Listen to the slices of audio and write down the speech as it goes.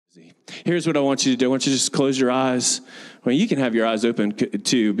Here's what I want you to do. I want you to just close your eyes. Well, you can have your eyes open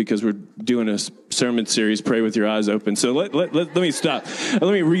too, because we're doing a sermon series, Pray with Your Eyes Open. So let me stop.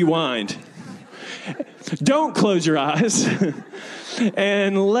 Let me rewind. Don't close your eyes.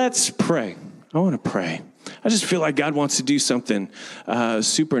 And let's pray. I want to pray. I just feel like God wants to do something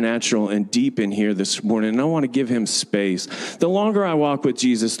supernatural and deep in here this morning, and I want to give him space. The longer I walk with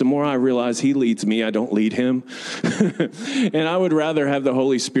Jesus, the more I realize he leads me, I don't lead him. And I would rather have the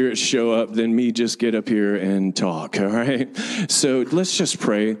Holy Spirit show up than me just get up here and talk, all right? So let's just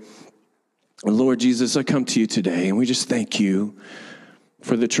pray. Lord Jesus, I come to you today, and we just thank you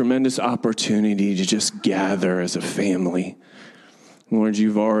for the tremendous opportunity to just gather as a family. Lord,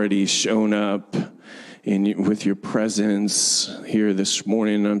 you've already shown up with your presence here this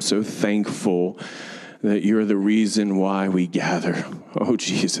morning. I'm so thankful that you're the reason why we gather. Oh,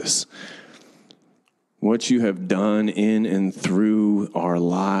 Jesus, what you have done in and through our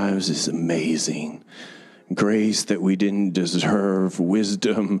lives is amazing. Grace that we didn't deserve,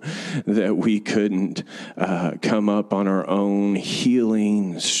 wisdom that we couldn't come up on our own,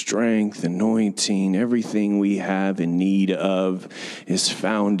 healing, strength, anointing, everything we have in need of is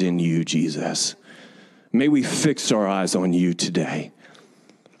found in you, Jesus. May we fix our eyes on you today.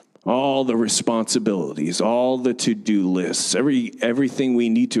 All the responsibilities, all the to-do lists, everything we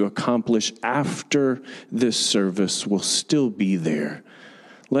need to accomplish after this service will still be there.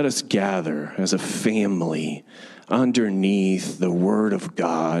 Let us gather as a family underneath the Word of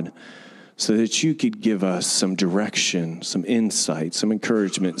God so that you could give us some direction, some insight, some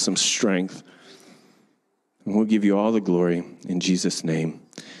encouragement, some strength. And we'll give you all the glory in Jesus' name.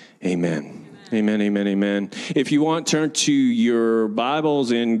 Amen. Amen, amen, amen. If you want, turn to your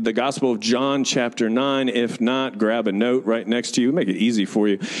Bibles in the Gospel of John, chapter 9. If not, grab a note right next to you. Make it easy for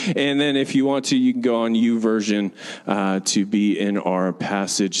you. And then if you want to, you can go on YouVersion to be in our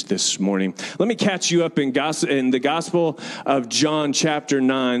passage this morning. Let me catch you up in the Gospel of John, chapter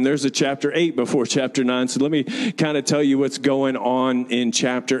 9. There's a chapter 8 before chapter 9, so let me kind of tell you what's going on in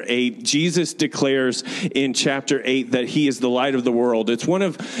chapter 8. Jesus declares in chapter 8 that he is the light of the world. It's one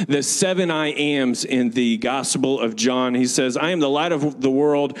of the 7 I ams in the Gospel of John. He says, I am the light of the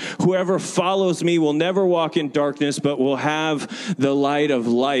world. Whoever follows me will never walk in darkness, but will have the light of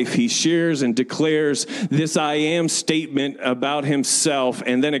life. He shares and declares this I am statement about himself,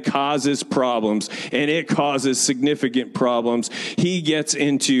 and then it causes problems, and it causes significant problems. He gets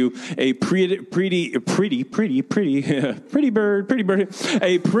into a pretty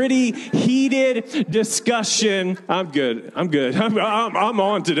heated discussion. I'm good. I'm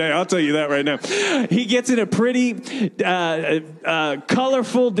on today. I'll tell you that right now. He gets in a pretty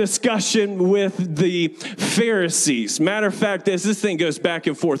colorful discussion with the Pharisees. Matter of fact, this thing goes back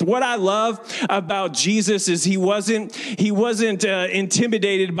and forth. What I love about Jesus is he wasn't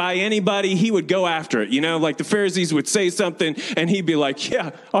intimidated by anybody. He would go after it. You know, like the Pharisees would say something and he'd be like,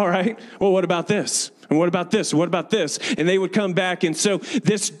 yeah, all right. Well, what about this? And what about this? What about this? And they would come back. And so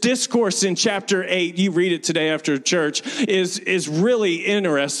this discourse in chapter 8, you read it today after church, is really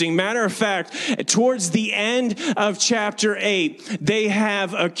interesting. Matter of fact, towards the end of chapter 8, they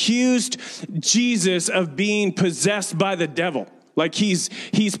have accused Jesus of being possessed by the devil. Like he's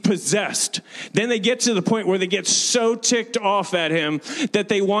possessed. Then they get to the point where they get so ticked off at him that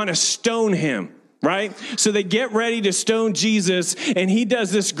they want to stone him. Right? So they get ready to stone Jesus, and he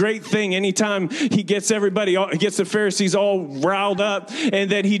does this great thing anytime he gets the Pharisees all riled up, and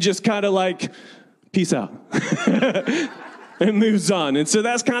then he just kind of like, peace out. And moves on. And so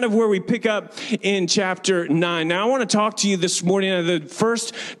that's kind of where we pick up in chapter 9. Now, I want to talk to you this morning of the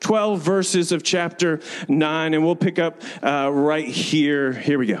first 12 verses of chapter 9, and we'll pick up right here.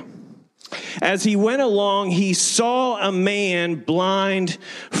 Here we go. As he went along, he saw a man blind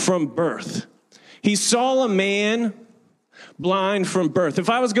from birth. He saw a man blind from birth. If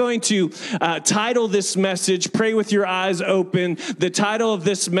I was going to title this message, Pray with Your Eyes Open, the title of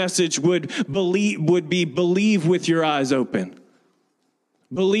this message would be Believe with Your Eyes Open.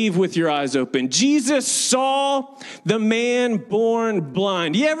 Believe with your eyes open. Jesus saw the man born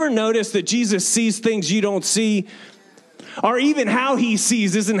blind. You ever notice that Jesus sees things you don't see? Or even how he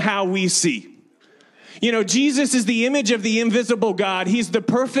sees isn't how we see. You know, Jesus is the image of the invisible God. He's the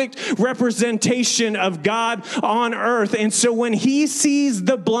perfect representation of God on earth. And so when he sees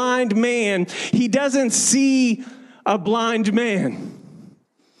the blind man, he doesn't see a blind man.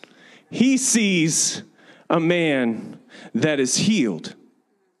 He sees a man that is healed.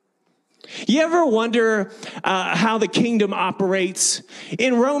 You ever wonder how the kingdom operates?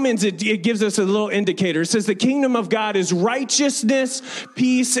 In Romans, it gives us a little indicator. It says the kingdom of God is righteousness,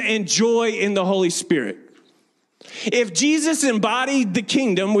 peace, and joy in the Holy Spirit. If Jesus embodied the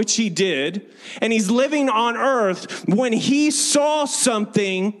kingdom, which he did, and he's living on earth, when he saw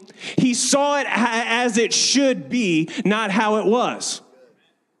something, he saw it as it should be, not how it was.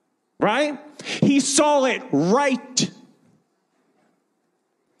 Right? He saw it right.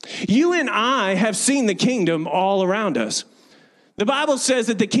 You and I have seen the kingdom all around us. The Bible says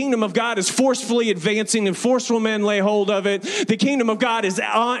that the kingdom of God is forcefully advancing and forceful men lay hold of it. The kingdom of God is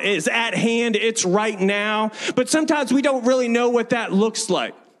at hand. It's right now. But sometimes we don't really know what that looks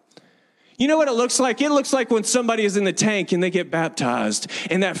like. You know what it looks like? It looks like when somebody is in the tank and they get baptized,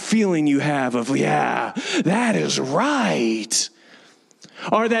 and that feeling you have of, yeah, that is right.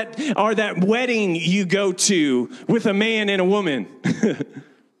 Or that wedding you go to with a man and a woman.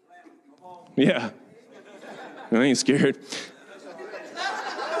 Yeah. I ain't scared.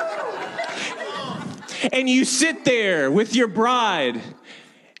 And you sit there with your bride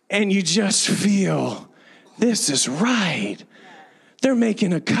and you just feel, this is right. They're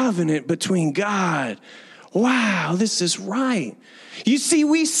making a covenant between God. Wow, this is right. You see,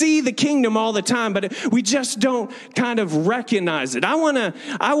 we see the kingdom all the time, but we just don't kind of recognize it. I want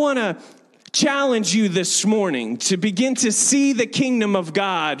to challenge you this morning to begin to see the kingdom of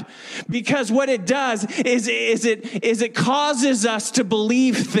God, because what it does is it causes us to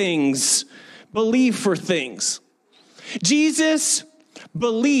believe for things. Jesus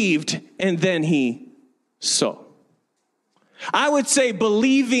believed and then he saw. I would say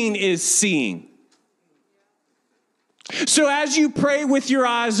believing is seeing. So as you pray with your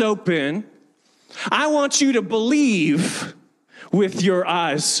eyes open, I want you to believe with your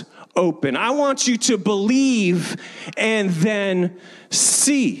eyes open. I want you to believe and then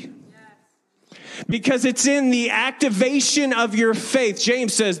see. Because it's in the activation of your faith.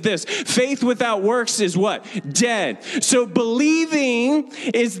 James says this, faith without works is what? Dead. So believing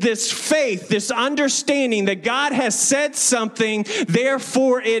is this faith, this understanding that God has said something,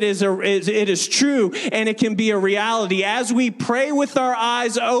 therefore it is true and it can be a reality. As we pray with our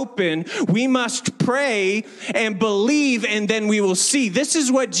eyes open, we must pray and believe, and then we will see. This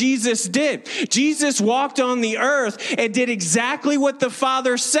is what Jesus did. Jesus walked on the earth and did exactly what the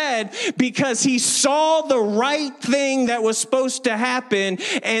Father said, because he saw the right thing that was supposed to happen,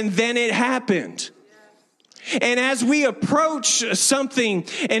 and then it happened. And as we approach something,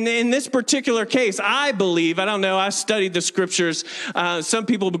 and in this particular case, I believe, I don't know, I studied the scriptures. Some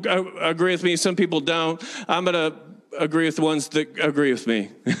people agree with me, some people don't. I'm going to agree with the ones that agree with me.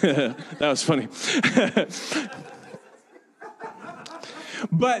 That was funny.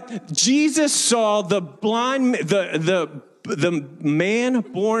 But Jesus saw the blind, the man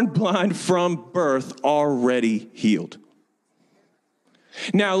born blind from birth already healed.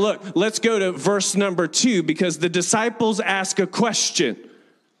 Now look, let's go to verse number 2, because the disciples ask a question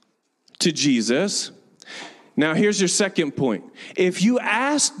to Jesus. Now here's your second point. If you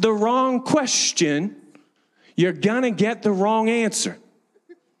ask the wrong question, you're going to get the wrong answer.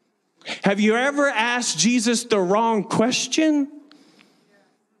 Have you ever asked Jesus the wrong question?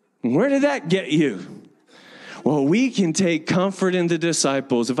 Where did that get you? Well, we can take comfort in the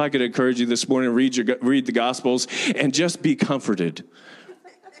disciples. If I could encourage you this morning, read the Gospels and just be comforted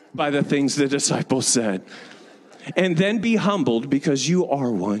by the things the disciples said. And then be humbled, because you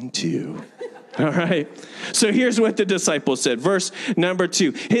are one too. All right. So here's what the disciples said. Verse number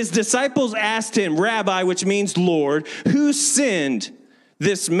 2. His disciples asked him, Rabbi, which means Lord, who sinned,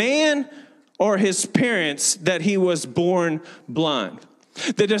 this man or his parents, that he was born blind?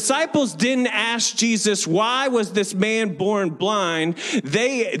 The disciples didn't ask Jesus, why was this man born blind?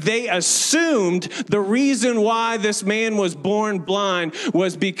 They assumed the reason why this man was born blind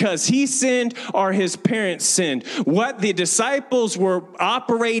was because he sinned or his parents sinned. What the disciples were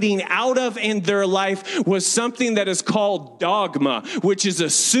operating out of in their life was something that is called dogma, which is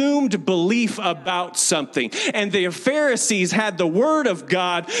assumed belief about something. And the Pharisees had the word of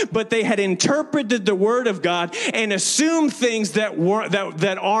God, but they had interpreted the word of God and assumed things that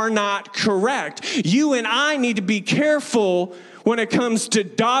are not correct. You and I need to be careful when it comes to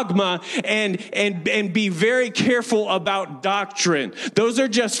dogma and be very careful about doctrine. Those are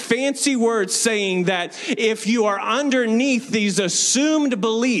just fancy words saying that if you are underneath these assumed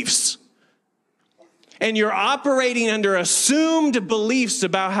beliefs and you're operating under assumed beliefs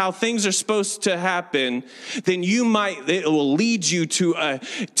about how things are supposed to happen, then it will lead you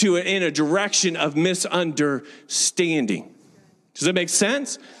in a direction of misunderstanding. Does that make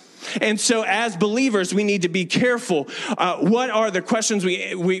sense? And so as believers, we need to be careful. What are the questions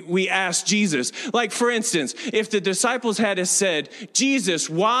we ask Jesus? Like, for instance, if the disciples had said, Jesus,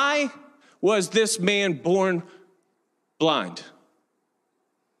 why was this man born blind?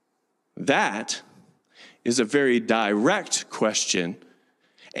 That is a very direct question,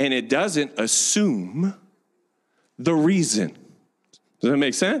 and it doesn't assume the reason. Does that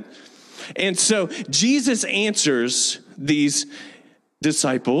make sense? And so Jesus answers these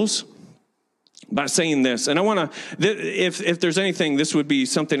disciples by saying this. And I want to, if there's anything, this would be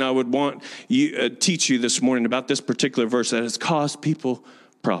something I would want you teach you this morning about this particular verse that has caused people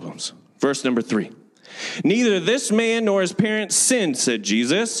problems. Verse number 3. Neither this man nor his parents sinned, said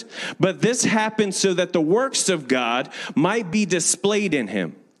Jesus, but this happened so that the works of God might be displayed in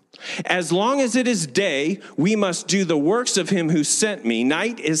him. As long as it is day, we must do the works of him who sent me.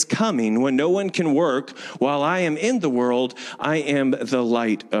 Night is coming when no one can work. While I am in the world, I am the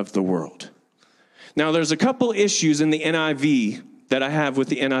light of the world. Now, there's a couple issues in the NIV that I have with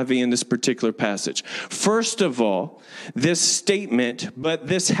the NIV in this particular passage. First of all, this statement, but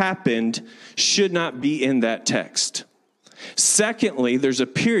this happened, should not be in that text. Secondly, there's a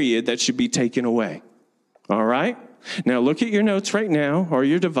period that should be taken away. All right? Now look at your notes right now or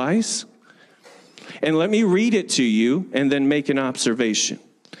your device, and let me read it to you and then make an observation.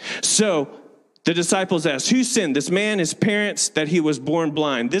 So the disciples asked, who sinned, this man, his parents, that he was born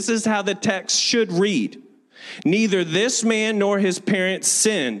blind? This is how the text should read. Neither this man nor his parents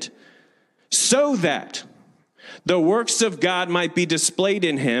sinned, so that the works of God might be displayed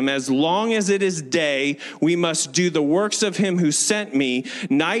in him. As long as it is day, we must do the works of him who sent me.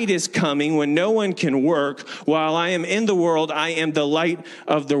 Night is coming when no one can work. While I am in the world, I am the light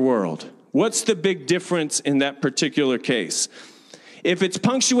of the world. What's the big difference in that particular case? If it's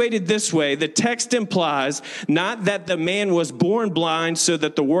punctuated this way, the text implies not that the man was born blind so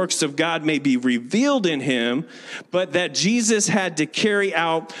that the works of God may be revealed in him, but that Jesus had to carry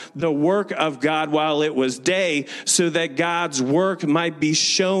out the work of God while it was day so that God's work might be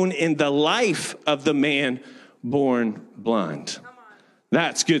shown in the life of the man born blind.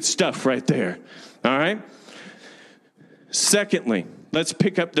 That's good stuff right there. All right. Secondly, let's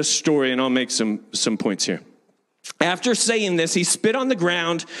pick up the story and I'll make some points here. After saying this, he spit on the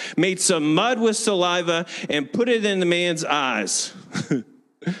ground, made some mud with saliva, and put it in the man's eyes.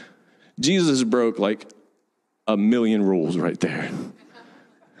 Jesus broke like a million rules right there.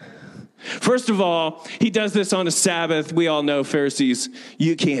 First of all, he does this on a Sabbath. We all know, Pharisees,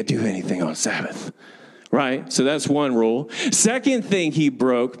 you can't do anything on Sabbath, right? So that's one rule. Second thing he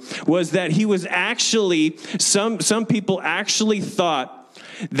broke was that he was actually, some people actually thought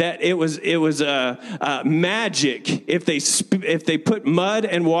that it was magic if they put mud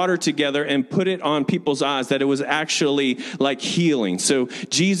and water together and put it on people's eyes, that it was actually like healing. So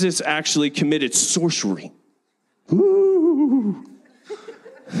Jesus actually committed sorcery. Woo!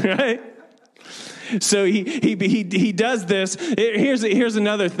 Right? So he does this. Here's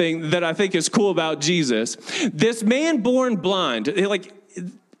another thing that I think is cool about Jesus. This man born blind,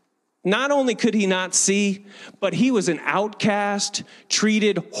 not only could he not see, but he was an outcast,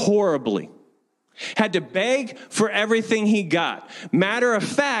 treated horribly. Had to beg for everything he got. Matter of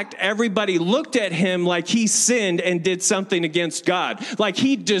fact, everybody looked at him like he sinned and did something against God. Like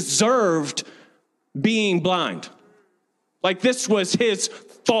he deserved being blind. Like this was his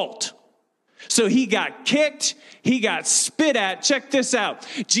fault. So he got kicked, he got spit at. Check this out.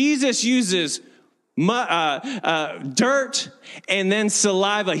 Jesus uses dirt and then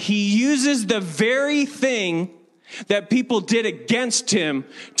saliva. He uses the very thing that people did against him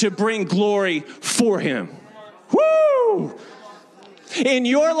to bring glory for him. Woo! In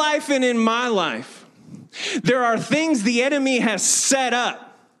your life and in my life, there are things the enemy has set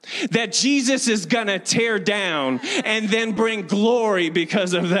up that Jesus is going to tear down and then bring glory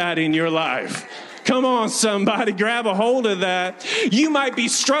because of that in your life. Come on, somebody, grab a hold of that. You might be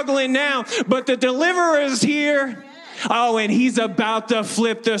struggling now, but the deliverer is here. Oh, and he's about to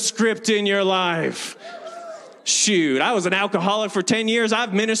flip the script in your life. Shoot, I was an alcoholic for 10 years.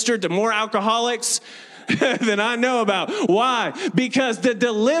 I've ministered to more alcoholics than I know about. Why? Because the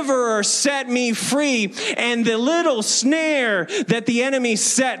deliverer set me free, and the little snare that the enemy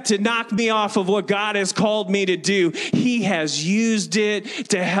set to knock me off of what God has called me to do, he has used it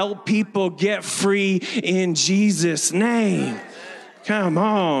to help people get free in Jesus' name. Come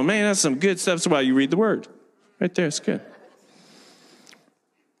on, man, that's some good stuff. That's why you read the word. Right there, it's good.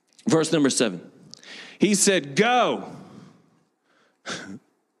 Verse number 7. He said, go.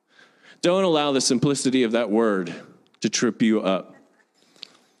 Don't allow the simplicity of that word to trip you up.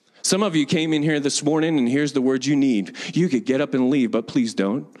 Some of you came in here this morning, and here's the word you need. You could get up and leave, but please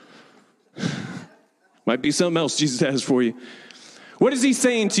don't. Might be something else Jesus has for you. What is he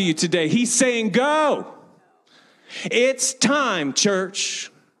saying to you today? He's saying, go. It's time,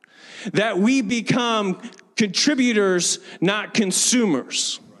 church, that we become contributors, not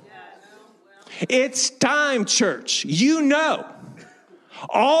consumers. It's time, church. You know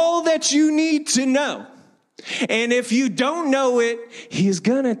all that you need to know. And if you don't know it, he's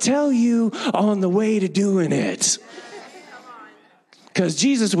going to tell you on the way to doing it. Because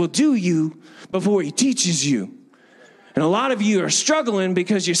Jesus will do you before he teaches you. And a lot of you are struggling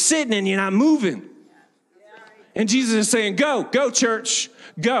because you're sitting and you're not moving. And Jesus is saying, go, church,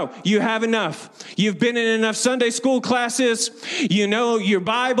 go. You have enough. You've been in enough Sunday school classes. You know your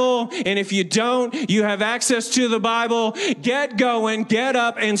Bible. And if you don't, you have access to the Bible. Get going, get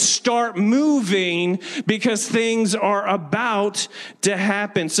up, and start moving because things are about to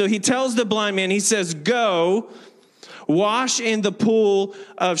happen. So he tells the blind man, he says, go, wash in the pool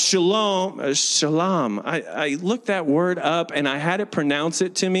of Siloam. I looked that word up and I had it pronounce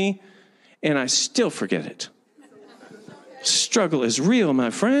it to me, and I still forget it. Struggle is real, my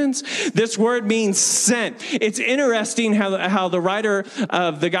friends. This word means sent. It's interesting how the writer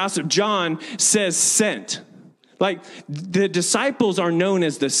of the Gospel, John, says sent. Like, the disciples are known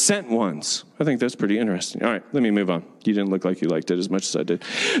as the sent ones. I think that's pretty interesting. All right, let me move on. You didn't look like you liked it as much as I did.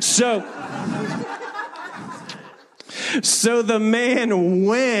 So the man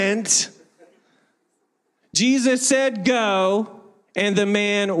went. Jesus said, go, and the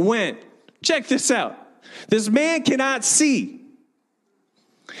man went. Check this out. This man cannot see.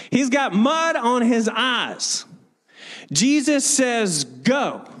 He's got mud on his eyes. Jesus says,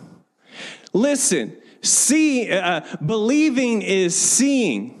 go. Listen, believing is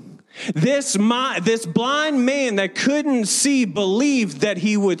seeing. This blind man that couldn't see believed that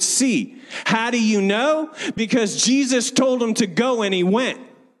he would see. How do you know? Because Jesus told him to go and he went.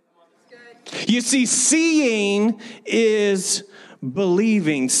 You see, seeing is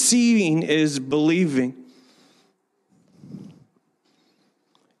believing. Seeing is believing.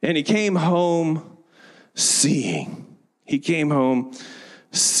 And he came home seeing. He came home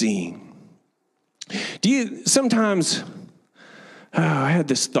seeing. Sometimes, I had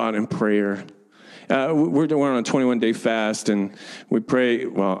this thought in prayer. We're on a 21-day fast, and we pray.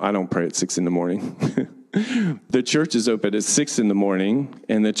 Well, I don't pray at 6 in the morning. The church is open at 6 in the morning,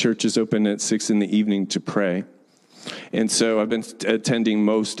 and the church is open at 6 in the evening to pray. And so I've been attending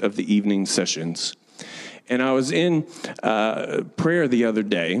most of the evening sessions. And I was in prayer the other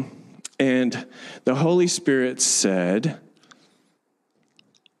day, and the Holy Spirit said,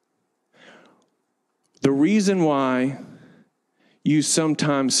 the reason why you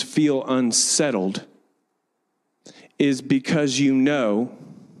sometimes feel unsettled is because you know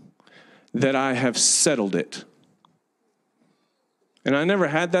that I have settled it. And I never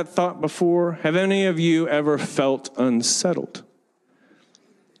had that thought before. Have any of you ever felt unsettled?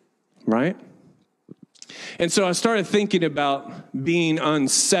 Right? And so I started thinking about being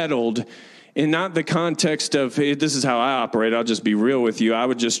unsettled in not the context of, hey, this is how I operate. I'll just be real with you. I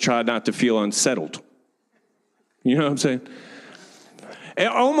would just try not to feel unsettled. You know what I'm saying?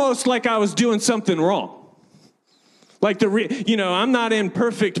 Almost like I was doing something wrong. Like I'm not in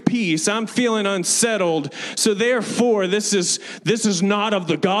perfect peace. I'm feeling unsettled. So therefore, this is not of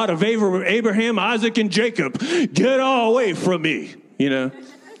the God of Abraham, Isaac, and Jacob. Get all away from me, And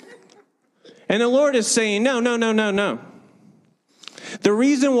the Lord is saying, no. The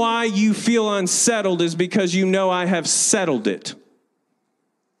reason why you feel unsettled is because you know I have settled it.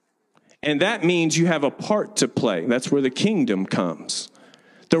 And that means you have a part to play. That's where the kingdom comes.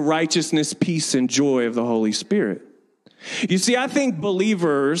 The righteousness, peace, and joy of the Holy Spirit. You see, I think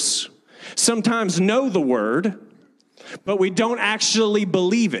believers sometimes know the word, but we don't actually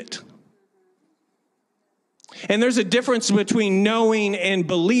believe it. And there's a difference between knowing and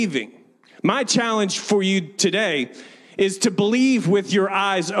believing. My challenge for you today is to believe with your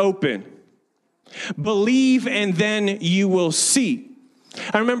eyes open. Believe and then you will see.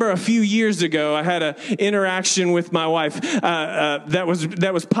 I remember a few years ago, I had an interaction with my wife that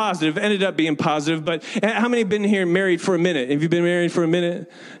was positive, ended up being positive. But how many have been here married for a minute? Have you been married for a minute?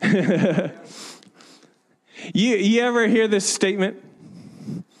 You ever hear this statement?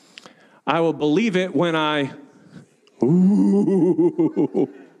 I will believe it when I... Ooh.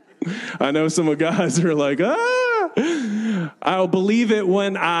 I know some of guys are like, I'll believe it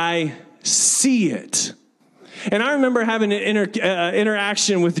when I see it. And I remember having an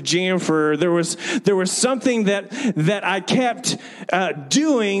interaction with Janfer. There was something that I kept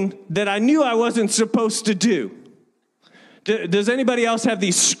doing that I knew I wasn't supposed to do. Does anybody else have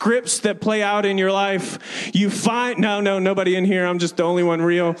these scripts that play out in your life? No, nobody in here. I'm just the only one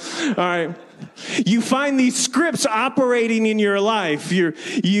real. All right. You find these scripts operating in your life. You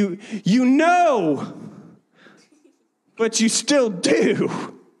know, but you still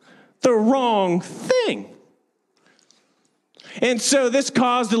do the wrong thing. And so this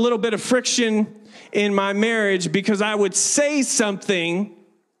caused a little bit of friction in my marriage because I would say something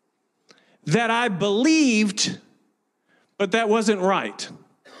that I believed, but that wasn't right.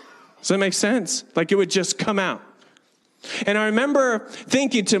 Does that make sense? Like it would just come out. And I remember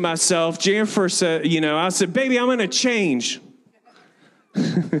thinking to myself, Jennifer said, I said, baby, I'm going to change.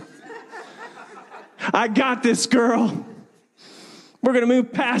 I got this, girl. We're going to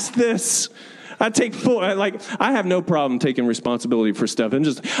move past this. I have no problem taking responsibility for stuff.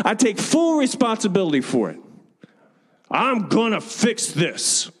 I take full responsibility for it. I'm going to fix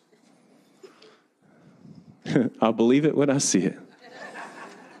this. I'll believe it when I see it.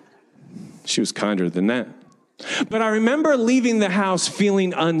 She was kinder than that. But I remember leaving the house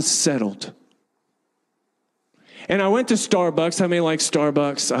feeling unsettled. And I went to Starbucks. How many like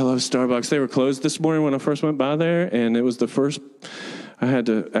Starbucks? I love Starbucks. They were closed this morning when I first went by there, and it was the first I had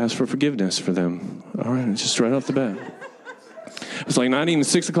to ask for forgiveness for them. All right, just right off the bat. It's like not even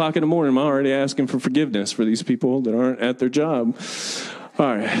 6 o'clock in the morning. I'm already asking for forgiveness for these people that aren't at their job.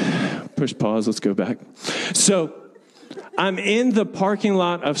 All right, push pause. Let's go back. So I'm in the parking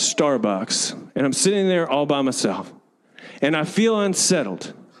lot of Starbucks, and I'm sitting there all by myself, and I feel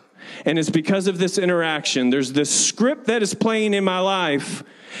unsettled. And it's because of this interaction. There's this script that is playing in my life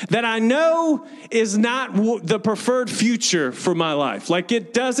that I know is not the preferred future for my life. Like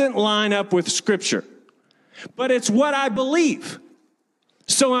it doesn't line up with Scripture. But it's what I believe.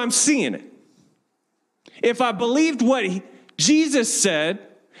 So I'm seeing it. If I believed what Jesus said,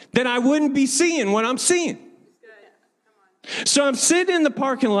 then I wouldn't be seeing what I'm seeing. So I'm sitting in the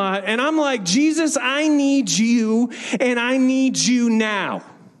parking lot and I'm like, Jesus, I need you and I need you now.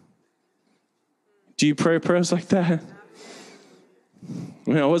 Do you pray prayers like that?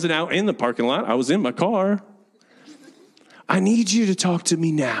 I wasn't out in the parking lot. I was in my car. I need you to talk to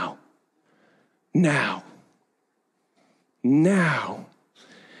me now. Now. Now.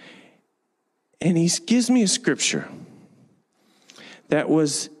 And he gives me a scripture that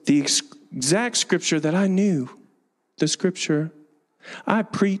was the exact scripture that I knew. The scripture. I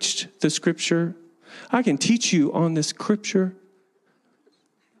preached the scripture. I can teach you on this scripture.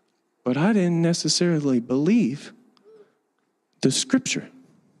 But I didn't necessarily believe the scripture.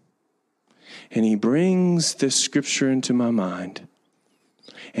 And he brings this scripture into my mind.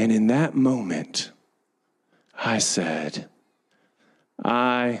 And in that moment, I said,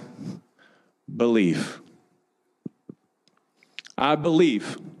 I believe. I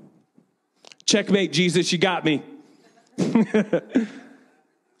believe. Checkmate, Jesus, you got me.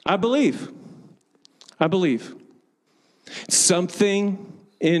 I believe. I believe. Something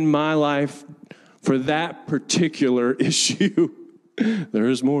in my life for that particular issue.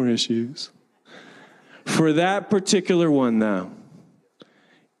 There's more issues. For that particular one now,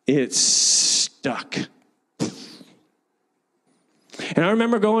 it's stuck. And I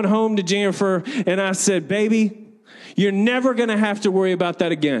remember going home to Jennifer and I said, baby, you're never going to have to worry about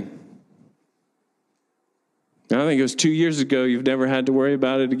that again. I think it was 2 years ago. You've never had to worry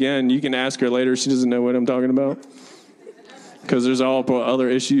about it again. You can ask her later. She doesn't know what I'm talking about. Because there's all other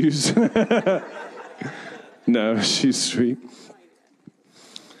issues. No, she's sweet.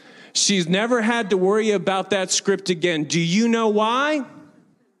 She's never had to worry about that script again. Do you know why?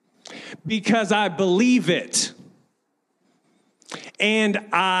 Because I believe it. And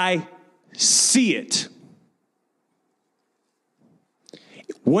I see it.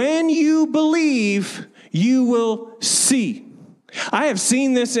 When you believe, you will see. I have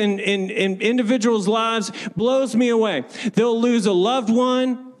seen this in individuals' lives. Blows me away. They'll lose a loved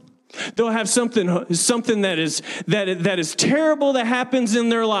one. They'll have something that is terrible that happens in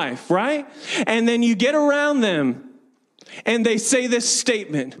their life, right? And then you get around them and they say this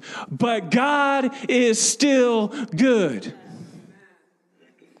statement, but God is still good.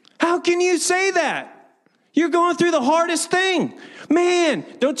 How can you say that? You're going through the hardest thing. Man,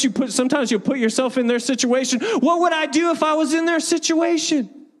 sometimes you'll put yourself in their situation. What would I do if I was in their situation?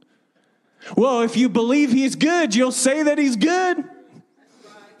 Well, if you believe he's good, you'll say that he's good.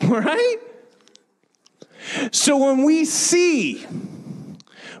 Right? So when we see,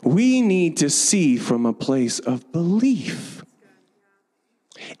 we need to see from a place of belief.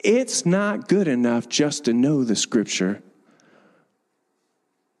 It's not good enough just to know the scripture.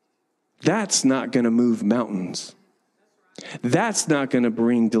 That's not going to move mountains. That's not going to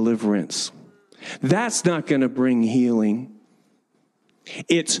bring deliverance. That's not going to bring healing.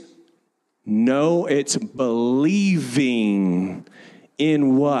 It's believing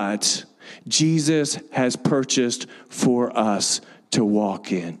in what Jesus has purchased for us to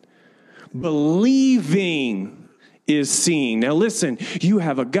walk in. Believing is seen. Now listen, you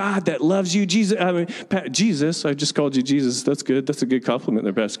have a God that loves you. Jesus, I just called you Jesus. That's good. That's a good compliment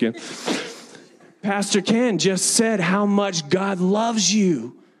there, Pastor Ken. Pastor Ken just said how much God loves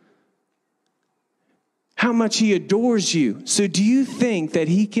you, how much he adores you. So do you think that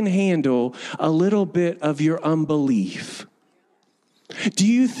he can handle a little bit of your unbelief? Do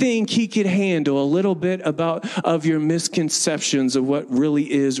you think he could handle a little bit of your misconceptions of what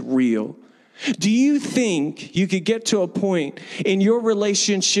really is real? Do you think you could get to a point in your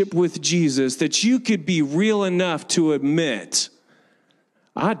relationship with Jesus that you could be real enough to admit,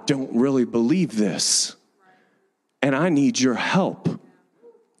 I don't really believe this, and I need your help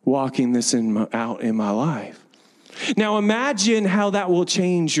walking this out in my life? Now imagine how that will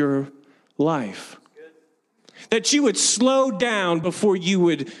change your life. That you would slow down before you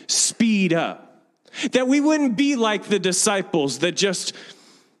would speed up. That we wouldn't be like the disciples that just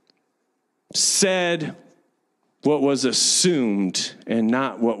said what was assumed and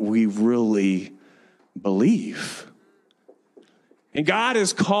not what we really believe. And God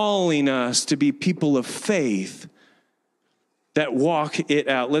is calling us to be people of faith that walk it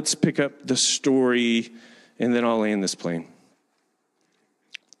out. Let's pick up the story and then I'll land this plane.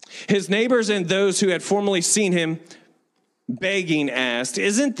 His neighbors and those who had formerly seen him begging asked,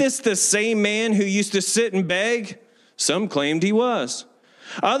 "Isn't this the same man who used to sit and beg?" Some claimed he was.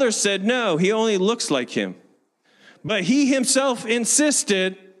 Others said, "No, he only looks like him." But he himself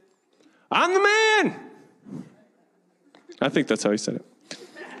insisted, "I'm the man." I think that's how he said it.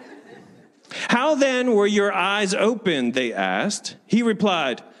 "How then were your eyes opened?" they asked. He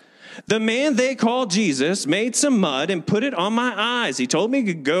replied, "The man they call Jesus made some mud and put it on my eyes. He told me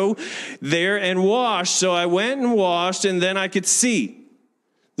to go there and wash, so I went and washed, and then I could see."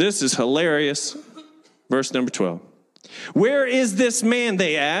 This is hilarious. Verse number 12. "Where is this man?"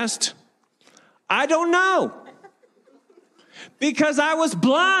 they asked. "I don't know, because I was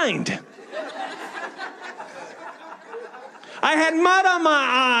blind. I had mud on my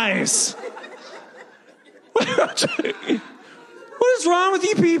eyes." What is wrong with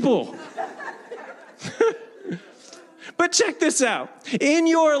you people? But check this out. In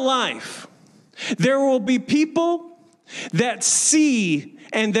your life, there will be people that see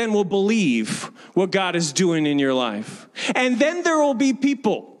and then will believe what God is doing in your life. And then there will be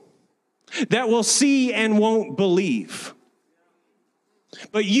people that will see and won't believe.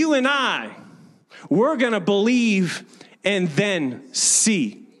 But you and we're going to believe and then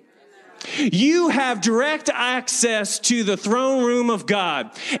see. You have direct access to the throne room of God.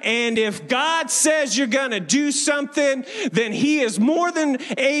 And if God says you're going to do something, then he is more than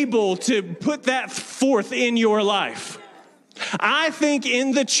able to put that forth in your life. I think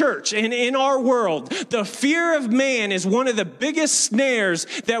in the church and in our world, the fear of man is one of the biggest snares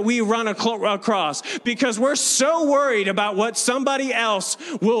that we run across, because we're so worried about what somebody else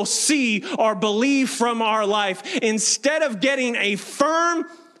will see or believe from our life, instead of getting a firm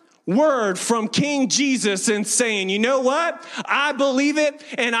word from King Jesus and saying, you know what? I believe it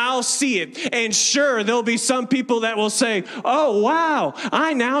and I'll see it. And sure, there'll be some people that will say, "Oh, wow,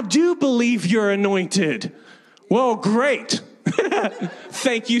 I now do believe you're anointed." Well, great.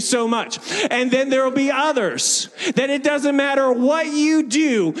 Thank you so much. And then there will be others that it doesn't matter what you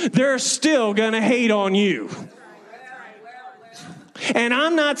do, they're still going to hate on you. And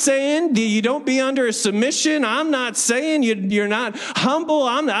I'm not saying you don't be under a submission. I'm not saying you're not humble.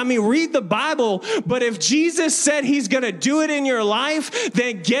 Read the Bible. But if Jesus said he's going to do it in your life,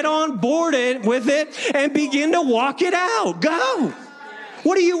 then get on board with it and begin to walk it out. Go.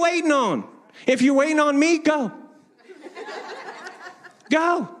 What are you waiting on? If you're waiting on me, go.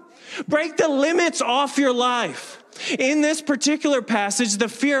 Go. Break the limits off your life. In this particular passage, the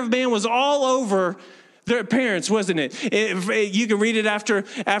fear of man was all over their parents, wasn't it? You can read it after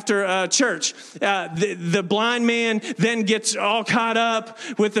church. The blind man then gets all caught up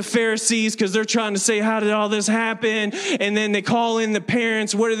with the Pharisees because they're trying to say, how did all this happen? And then they call in the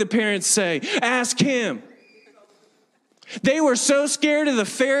parents. What do the parents say? Ask him. They were so scared of the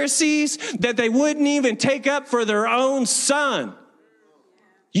Pharisees that they wouldn't even take up for their own son.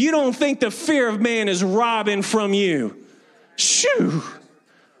 You don't think the fear of man is robbing from you? Shoo!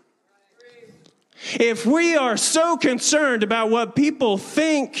 If we are so concerned about what people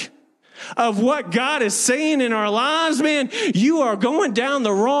think of what God is saying in our lives, man, you are going down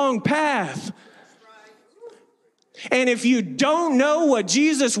the wrong path. And if you don't know what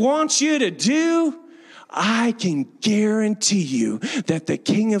Jesus wants you to do, I can guarantee you that the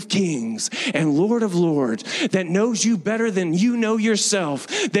King of Kings and Lord of Lords, that knows you better than you know yourself,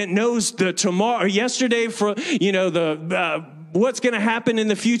 that knows the tomorrow, yesterday, for the what's going to happen in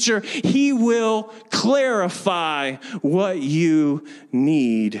the future. He will clarify what you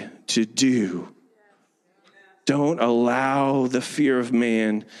need to do. Don't allow the fear of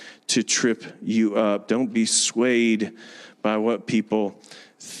man to trip you up. Don't be swayed by what people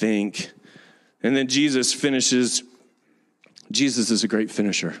think. And then Jesus finishes. Jesus is a great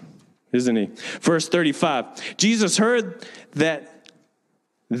finisher, isn't he? Verse 35, Jesus heard that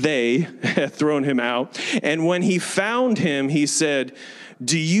they had thrown him out. And when he found him, he said,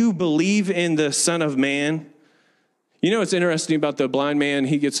 do you believe in the Son of Man? You know what's interesting about the blind man?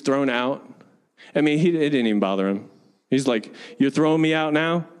 He gets thrown out. I mean, it didn't even bother him. He's like, you're throwing me out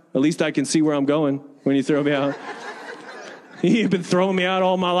now? At least I can see where I'm going when you throw me out. You've been throwing me out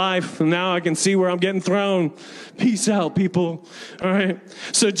all my life, and now I can see where I'm getting thrown. Peace out, people. All right.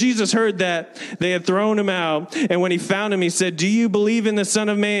 So Jesus heard that they had thrown him out, and when he found him, he said, do you believe in the Son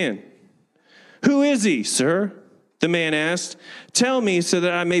of Man? Who is he, sir? The man asked. Tell me so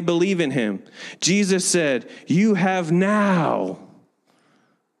that I may believe in him. Jesus said, you have now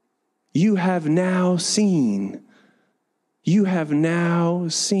seen. You have now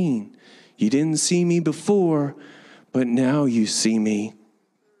seen. You didn't see me before, but now you see me.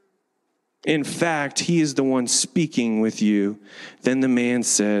 In fact, he is the one speaking with you. Then the man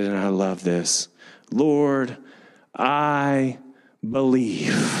said, and I love this, Lord, I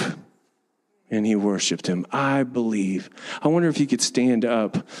believe. And he worshiped him. I believe. I wonder if you could stand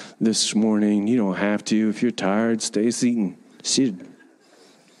up this morning. You don't have to. If you're tired, stay seated.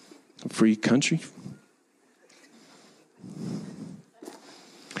 A free country.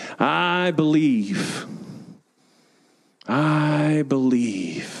 I believe. I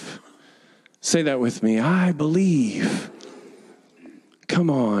believe. Say that with me. I believe. Come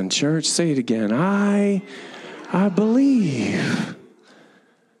on, church. Say it again. I believe.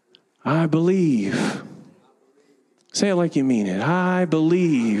 I believe. Say it like you mean it. I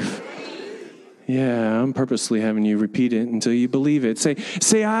believe. Yeah, I'm purposely having you repeat it until you believe it.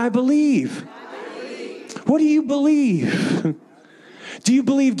 Say, I believe. I believe. What do you believe? Do you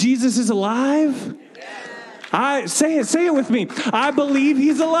believe Jesus is alive? Say it with me. I believe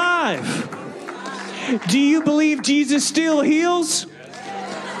he's alive. Do you believe Jesus still heals?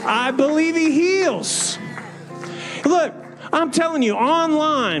 I believe he heals. Look, I'm telling you,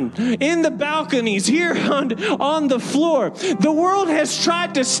 online, in the balconies, here on the floor, the world has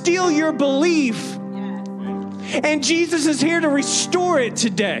tried to steal your belief, and Jesus is here to restore it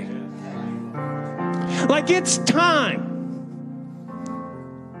today. Like it's time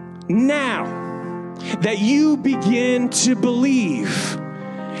now that you begin to believe.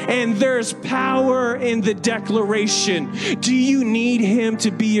 And there's power in the declaration. Do you need him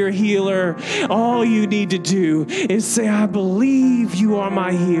to be your healer? All you need to do is say, I believe you are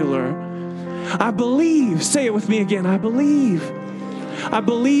my healer. I believe. Say it with me again. I believe. I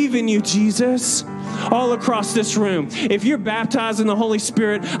believe in you, Jesus. All across this room. If you're baptized in the Holy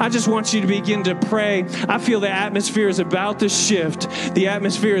Spirit, I just want you to begin to pray. I feel the atmosphere is about to shift. The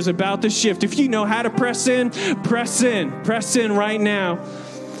atmosphere is about to shift. If you know how to press in, press in. Press in right now.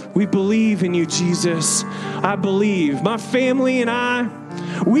 We believe in you, Jesus. I believe. My family and I,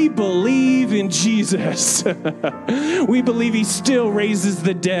 we believe in Jesus. We believe he still raises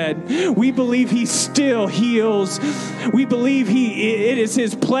the dead. We believe he still heals. We believe it is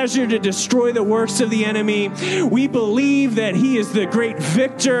his pleasure to destroy the works of the enemy. We believe that he is the great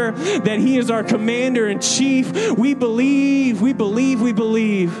victor, that he is our commander in chief. We believe, we believe, we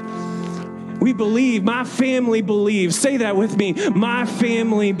believe. We believe. My family believes. Say that with me. My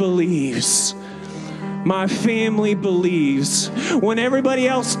family believes. My family believes. When everybody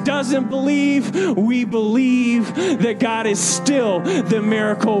else doesn't believe, we believe that God is still the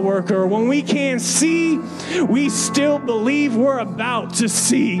miracle worker. When we can't see, we still believe we're about to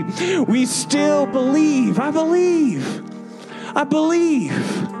see. We still believe. I believe. I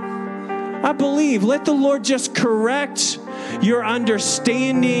believe. I believe. Let the Lord just correct your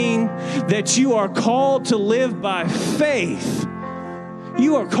understanding that you are called to live by faith.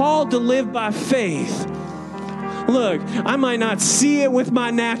 You are called to live by faith. Look, I might not see it with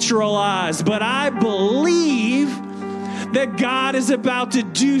my natural eyes, but I believe that God is about to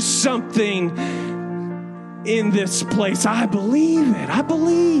do something in this place. I believe it. I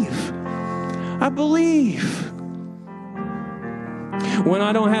believe. I believe. When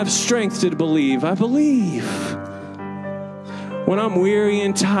I don't have strength to believe, I believe. When I'm weary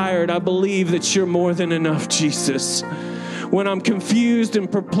and tired, I believe that you're more than enough, Jesus. When I'm confused and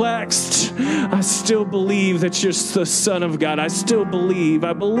perplexed, I still believe that you're the Son of God. I still believe.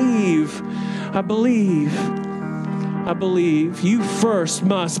 I believe. I believe. I believe. You first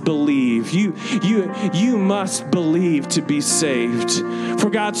must believe. You must believe to be saved. For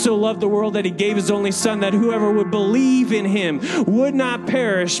God so loved the world that he gave his only Son, that whoever would believe in him would not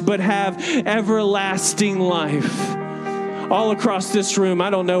perish but have everlasting life. All across this room, I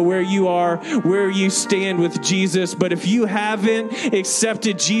don't know where you are, where you stand with Jesus, but if you haven't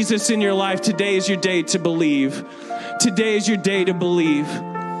accepted Jesus in your life, today is your day to believe. Today is your day to believe.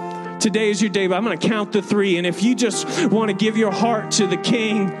 Today is your day, but I'm going to count to 3, and if you just want to give your heart to the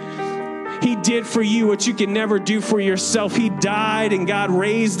King, he did for you what you can never do for yourself. He died and God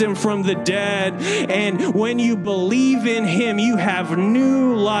raised him from the dead. And when you believe in him, you have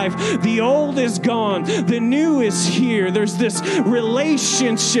new life. The old is gone. The new is here. There's this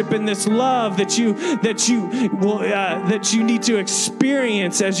relationship and this love that you need to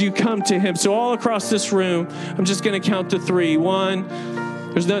experience as you come to him. So all across this room, I'm just going to count to 3. 1,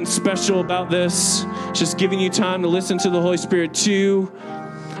 there's nothing special about this. It's just giving you time to listen to the Holy Spirit. 2,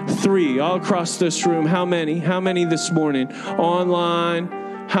 3, all across this room. How many? How many this morning? Online,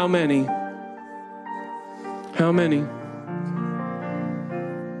 how many? How many?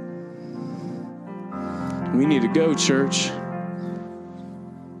 We need to go, church.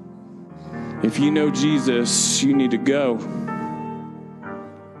 If you know Jesus, you need to go.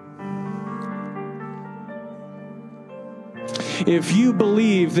 If you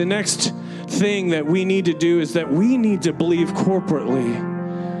believe, the next thing that we need to do is that we need to believe corporately.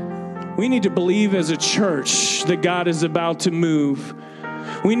 We need to believe as a church that God is about to move.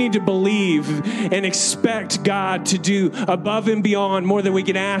 We need to believe and expect God to do above and beyond more than we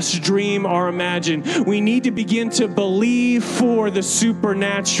can ask, dream, or imagine. We need to begin to believe for the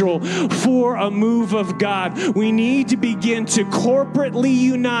supernatural, for a move of God. We need to begin to corporately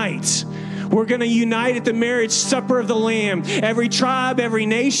unite. We're going to unite at the marriage supper of the Lamb. Every tribe, every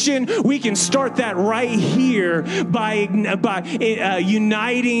nation, we can start that right here by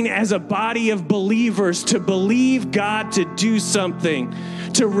uniting as a body of believers to believe God to do something,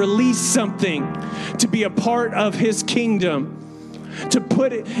 to release something, to be a part of his kingdom, to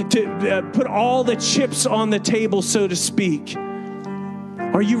put all the chips on the table, so to speak.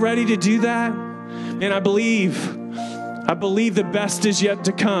 Are you ready to do that? And I believe the best is yet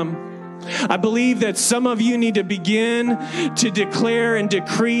to come. I believe that some of you need to begin to declare and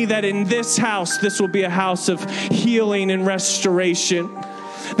decree that in this house, this will be a house of healing and restoration.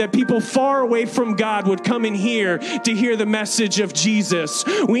 That people far away from God would come in here to hear the message of Jesus.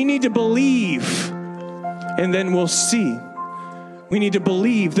 We need to believe, and then we'll see. We need to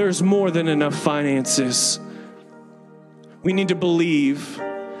believe there's more than enough finances. We need to believe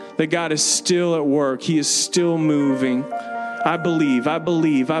that God is still at work. He is still moving. I believe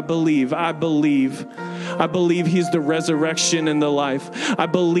he's the resurrection and the life. I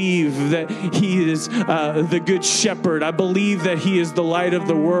believe that he is the good shepherd. I believe that he is the light of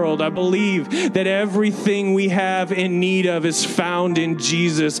the world. I believe that everything we have in need of is found in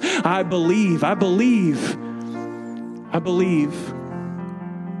Jesus. I believe.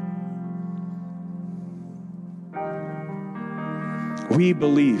 We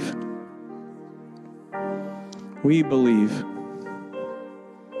believe. We believe.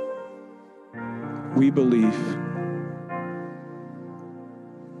 We believe.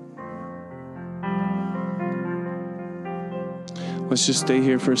 Let's just stay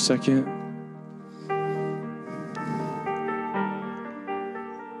here for a second.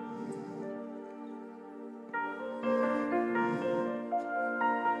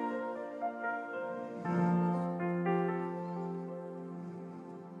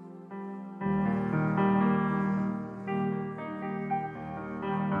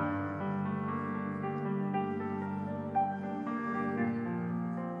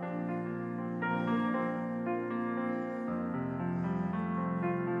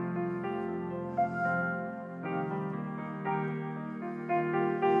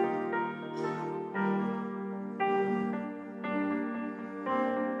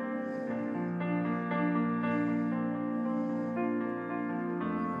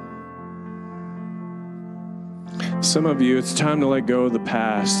 Some of you, it's time to let go of the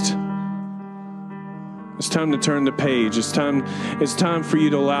past. It's time to turn the page. It's time for you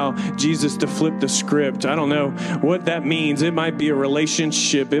to allow Jesus to flip the script. I don't know what that means. It might be a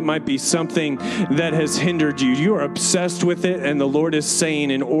relationship. It might be something that has hindered you. You are obsessed with it, and the Lord is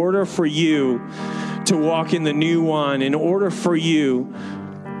saying, in order for you to walk in the new wine, in order for you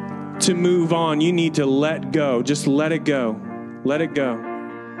to move on, you need to let go. Just let it go. Let it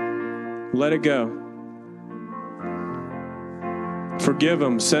go. Let it go. Forgive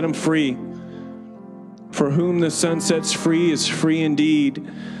them. Set them free. For whom the Son sets free is free indeed.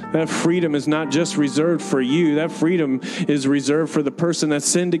 That freedom is not just reserved for you. That freedom is reserved for the person that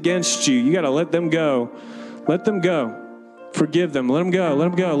sinned against you. You got to let them go. Let them go. Forgive them. Let them go. Let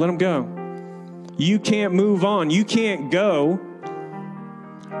them go. Let them go. You can't move on. You can't go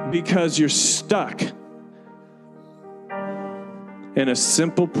because you're stuck. In a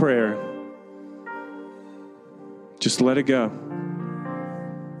simple prayer, just let it go.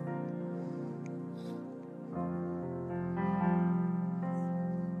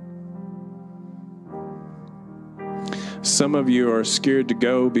 Some of you are scared to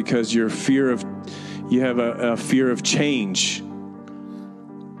go because you have a fear of change.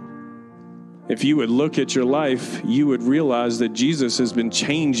 If you would look at your life, you would realize that Jesus has been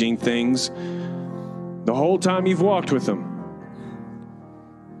changing things the whole time you've walked with him.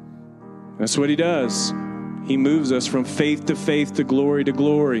 That's what he does. He moves us from faith to faith, to glory to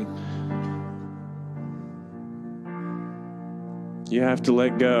glory. You have to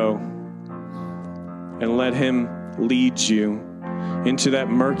let go and let him lead you into that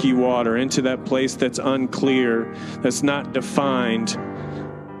murky water, into that place that's unclear, that's not defined.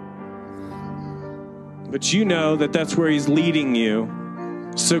 But you know that that's where he's leading you.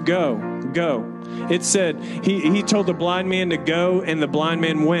 So go. It said, he told the blind man to go, and the blind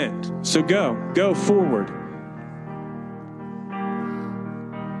man went. So go forward.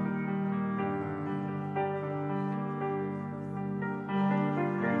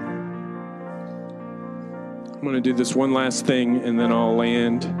 I'm going to do this one last thing, and then I'll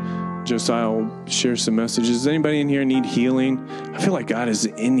land. Josiah will share some messages. Does anybody in here need healing? I feel like God is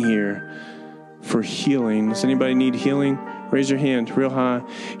in here for healing. Does anybody need healing? Raise your hand real high.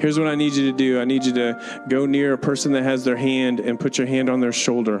 Here's what I need you to do. I need you to go near a person that has their hand and put your hand on their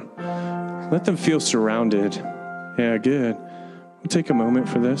shoulder. Let them feel surrounded. Yeah, good. We'll take a moment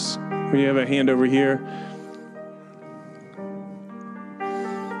for this. We have a hand over here.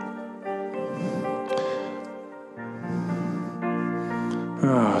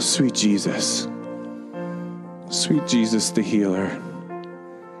 Oh, sweet Jesus. Sweet Jesus, the healer.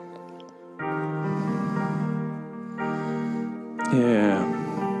 Yeah.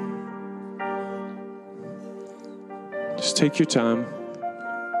 Just take your time.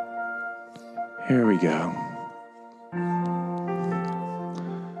 Here we go.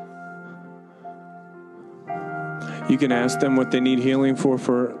 You can ask them what they need healing for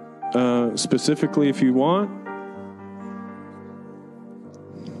specifically if you want.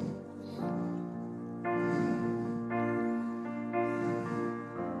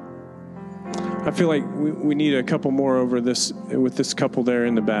 I feel like we need a couple more over this with this couple there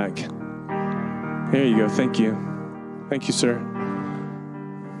in the back. There you go. Thank you. Thank you, sir.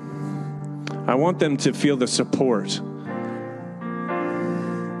 I want them to feel the support.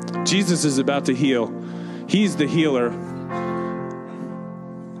 Jesus is about to heal. He's the healer.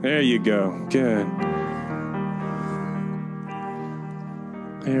 There you go. Good.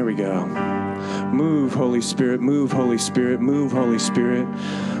 There we go. Move, Holy Spirit. Move, Holy Spirit. Move, Holy Spirit.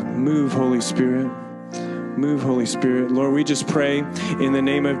 Move, Holy Spirit. Move, Holy Spirit. Lord, we just pray in the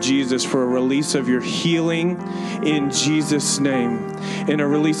name of Jesus for a release of your healing in Jesus' name. And a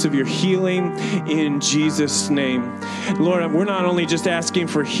release of your healing in Jesus' name. Lord, we're not only just asking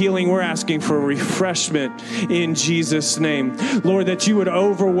for healing, we're asking for refreshment in Jesus' name. Lord, that you would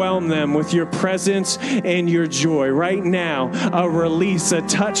overwhelm them with your presence and your joy. Right now, a release, a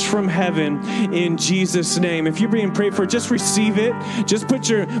touch from heaven in Jesus' name. If you're being prayed for, just receive it. Just put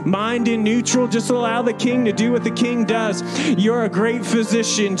your mind in neutral. Just allow the King to do what the King does. You're a great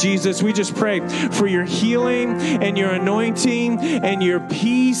physician, Jesus. We just pray for your healing and your anointing and your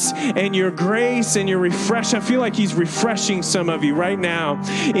peace and your grace and your refresh. I feel like he's refreshing some of you right now.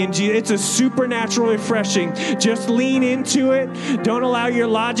 It's a supernatural refreshing. Just lean into it. Don't allow your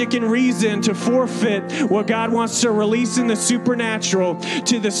logic and reason to forfeit what God wants to release in the supernatural.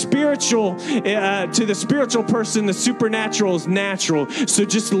 To the spiritual person, the supernatural is natural. So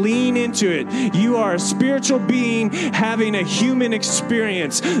just lean into it. You are a spiritual being having a human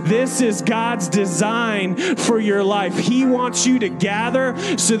experience. This is God's design for your life. He wants you to gather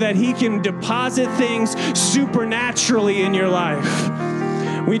so that he can deposit things supernaturally in your life.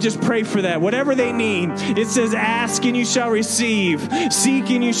 We just pray for that. Whatever they need. It says, ask and you shall receive. Seek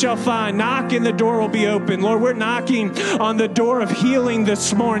and you shall find. Knock and the door will be open. Lord, we're knocking on the door of healing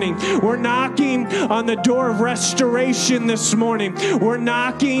this morning. We're knocking on the door of restoration this morning. We're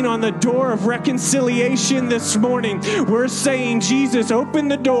knocking on the door of reconciliation this morning. We're saying, Jesus, open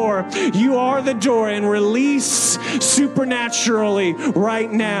the door. You are the door, and release supernaturally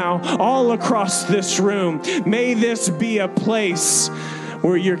right now all across this room. May this be a place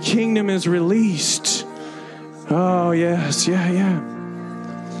where your kingdom is released. Oh, yes. Yeah.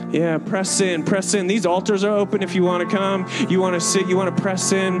 Yeah, press in, press in. These altars are open if you want to come. You want to sit, you want to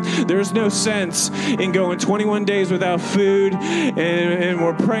press in. There's no sense in going 21 days without food and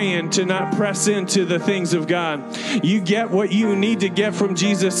we're praying to not press into the things of God. You get what you need to get from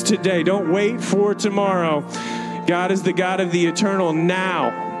Jesus today. Don't wait for tomorrow. God is the God of the eternal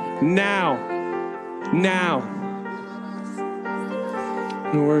now. Now. Now.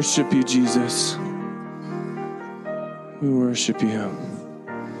 We worship you, Jesus. We worship you.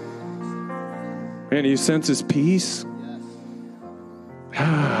 Man, do you sense his peace?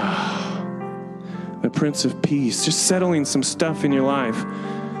 The Prince of Peace, just settling some stuff in your life.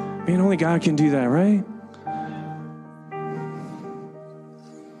 Man, only God can do that, right?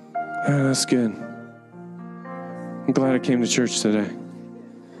 That's good. I'm glad I came to church today.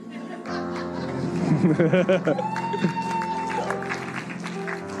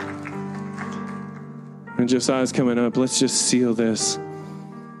 And Josiah's coming up. Let's just seal this.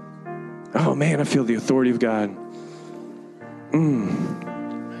 Oh, man, I feel the authority of God.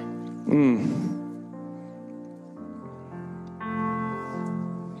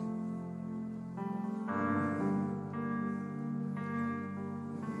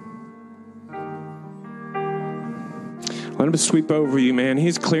 Let him sweep over you, man.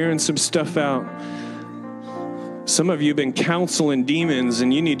 He's clearing some stuff out. Some of you have been counseling demons,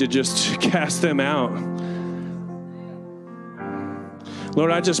 and you need to just cast them out. Lord,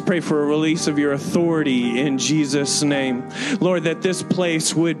 I just pray for a release of your authority in Jesus' name. Lord, that this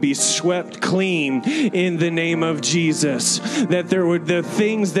place would be swept clean in the name of Jesus. That the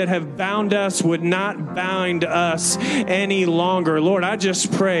things that have bound us would not bind us any longer. Lord, I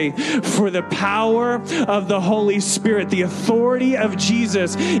just pray for the power of the Holy Spirit, the authority of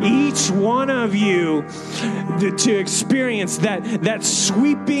Jesus, each one of you to experience that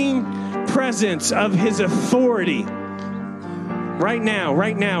sweeping presence of his authority. Right now,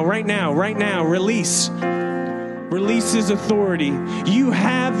 right now, right now, right now, release. Release his authority. You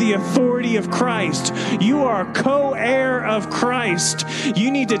have the authority of Christ. You are co-heir of Christ.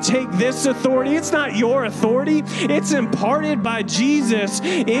 You need to take this authority. It's not your authority. It's imparted by Jesus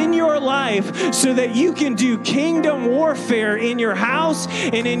in your life so that you can do kingdom warfare in your house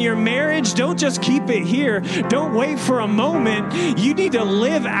and in your marriage. Don't just keep it here. Don't wait for a moment. You need to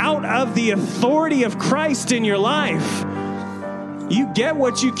live out of the authority of Christ in your life. You get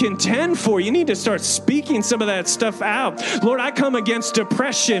what you contend for. You need to start speaking some of that stuff out. Lord, I come against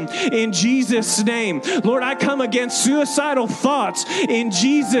depression in Jesus' name. Lord, I come against suicidal thoughts in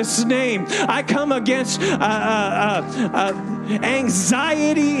Jesus' name. I come against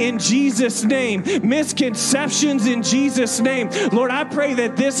anxiety in Jesus' name. Misconceptions in Jesus' name. Lord, I pray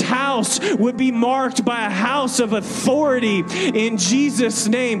that this house would be marked by a house of authority in Jesus'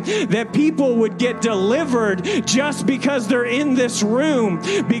 name. That people would get delivered just because they're in this room,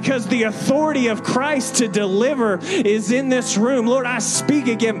 because the authority of Christ to deliver is in this room. Lord, I speak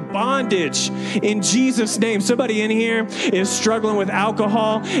against bondage in Jesus' name. Somebody in here is struggling with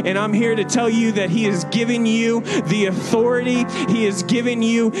alcohol, and I'm here to tell you that he is giving you the authority. He is giving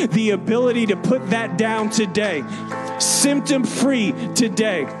you the ability to put that down today. Symptom free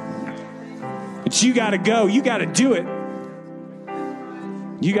today. But you got to go. You got to do it.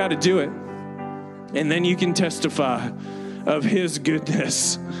 You got to do it. And then you can testify of his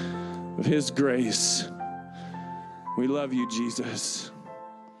goodness, of his grace. We love you, Jesus.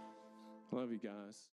 Love you guys.